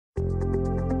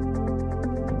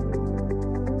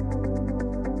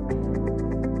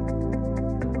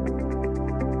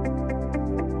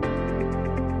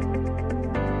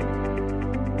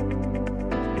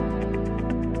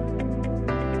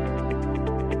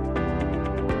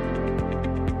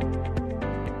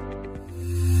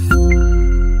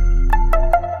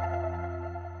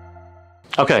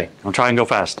Okay, I'll try and go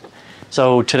fast.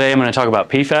 So today I'm going to talk about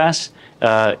PFAS.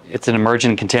 It's an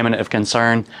emerging contaminant of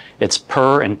concern. It's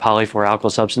per and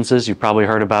polyfluoralkyl substances. You've probably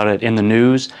heard about it in the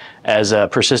news as a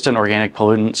persistent organic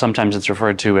pollutant. Sometimes it's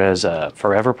referred to as a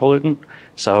forever pollutant.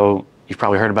 So you've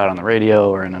probably heard about it on the radio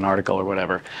or in an article or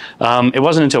whatever. It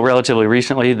wasn't until relatively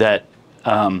recently that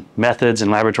methods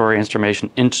and laboratory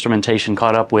instrumentation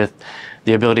caught up with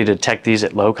the ability to detect these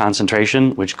at low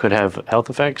concentration, which could have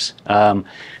health effects.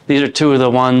 These are two of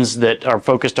the ones that are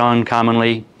focused on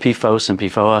commonly, PFOS and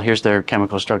PFOA. Here's their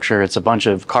chemical structure. It's a bunch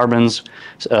of carbons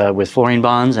with fluorine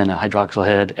bonds and a hydroxyl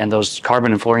head, and those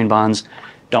carbon and fluorine bonds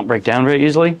don't break down very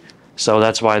easily, so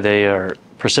that's why they are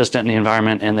persistent in the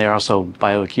environment, and they're also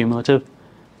bioaccumulative.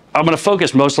 I'm going to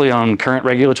focus mostly on current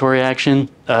regulatory action.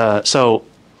 So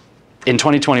in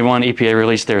 2021, EPA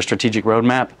released their strategic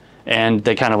roadmap, and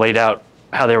they kind of laid out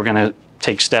how they were going to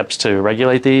take steps to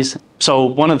regulate these. So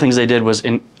one of the things they did was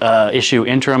issue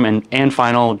interim and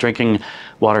final drinking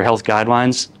water health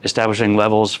guidelines, establishing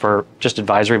levels for just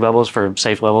advisory levels for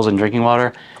safe levels in drinking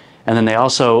water. And then they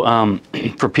also,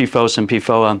 for PFOS and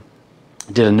PFOA,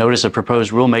 did a notice of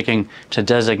proposed rulemaking to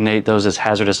designate those as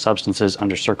hazardous substances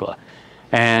under CERCLA.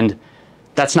 And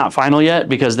that's not final yet,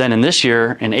 because then in this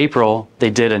year, in April, they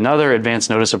did another advanced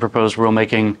notice of proposed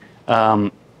rulemaking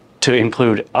to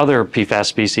include other PFAS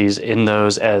species in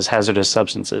those as hazardous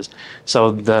substances. So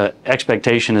the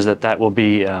expectation is that that will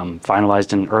be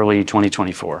finalized in early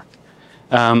 2024.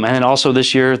 And then also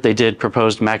this year, they did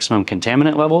proposed maximum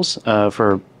contaminant levels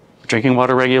for drinking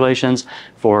water regulations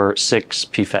for 6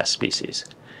 PFAS species.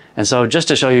 And so just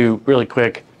to show you really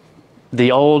quick,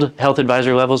 the old health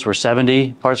advisory levels were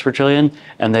 70 parts per trillion,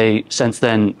 and they since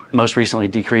then most recently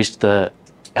decreased the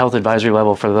health advisory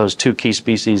level for those 2 key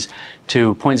species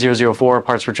to 0.004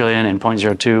 parts per trillion and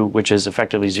 0.02, which is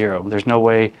effectively 0. There's no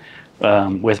way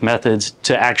with methods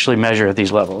to actually measure at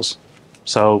these levels.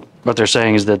 So what they're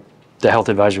saying is that the health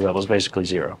advisory level is basically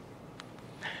 0.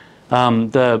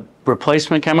 The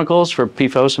replacement chemicals for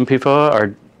PFOS and PFOA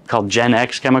are called Gen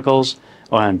X chemicals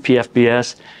on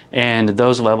PFBS, and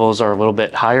those levels are a little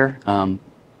bit higher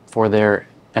for their,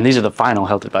 and these are the final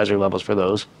health advisory levels for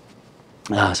those.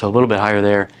 So a little bit higher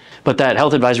there. But that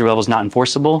health advisory level is not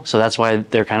enforceable, so that's why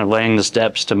they're kind of laying the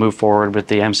steps to move forward with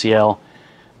the MCL,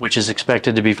 which is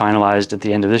expected to be finalized at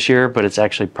the end of this year, but it's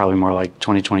actually probably more like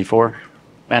 2024.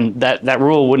 And that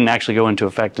rule wouldn't actually go into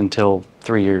effect until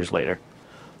 3 years later.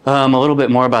 A little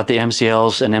bit more about the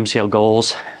MCLs and MCL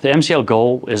goals. The MCL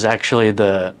goal is actually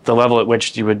the level at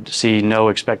which you would see no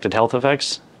expected health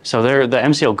effects. So the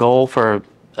MCL goal for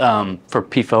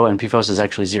PFOA and PFOS is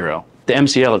actually 0. The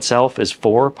MCL itself is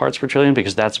 4 parts per trillion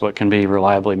because that's what can be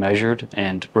reliably measured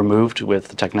and removed with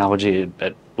the technology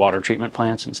at water treatment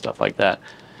plants and stuff like that.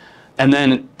 And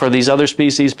then for these other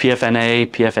species, PFNA,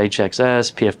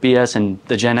 PFHXS, PFBS, and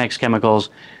the Gen X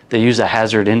chemicals, they use a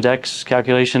hazard index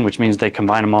calculation, which means they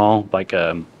combine them all, like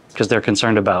because they're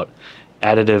concerned about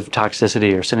additive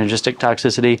toxicity or synergistic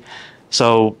toxicity.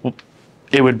 So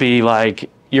it would be like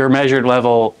your measured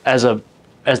level as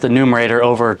the numerator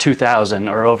over 2,000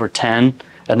 or over 10,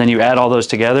 and then you add all those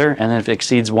together, and then if it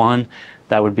exceeds 1,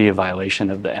 that would be a violation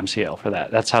of the MCL for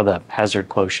that. That's how the hazard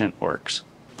quotient works.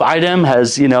 IDEM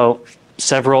has,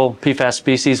 several PFAS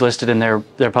species listed in their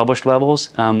published levels.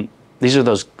 These are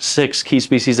those 6 key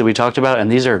species that we talked about,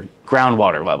 and these are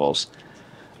groundwater levels.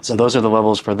 So those are the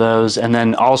levels for those. And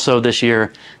then also this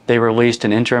year, they released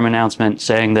an interim announcement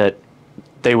saying that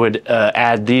they would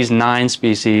add these 9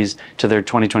 species to their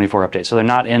 2024 update. So they're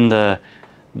not in the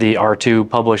R2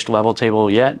 published level table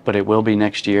yet, but it will be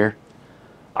next year.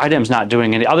 IDEM's not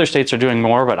doing any, other states are doing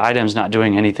more, but IDEM's not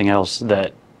doing anything else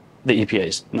that the EPA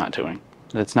is not doing.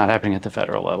 It's not happening at the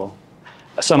federal level.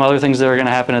 Some other things that are going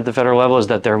to happen at the federal level is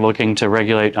that they're looking to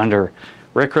regulate under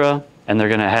RCRA, and they're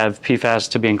going to have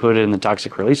PFAS to be included in the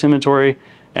toxic release inventory,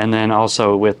 and then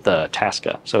also with the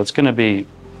TSCA. So it's going to be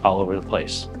all over the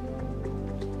place.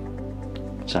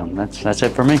 So that's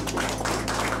it for me.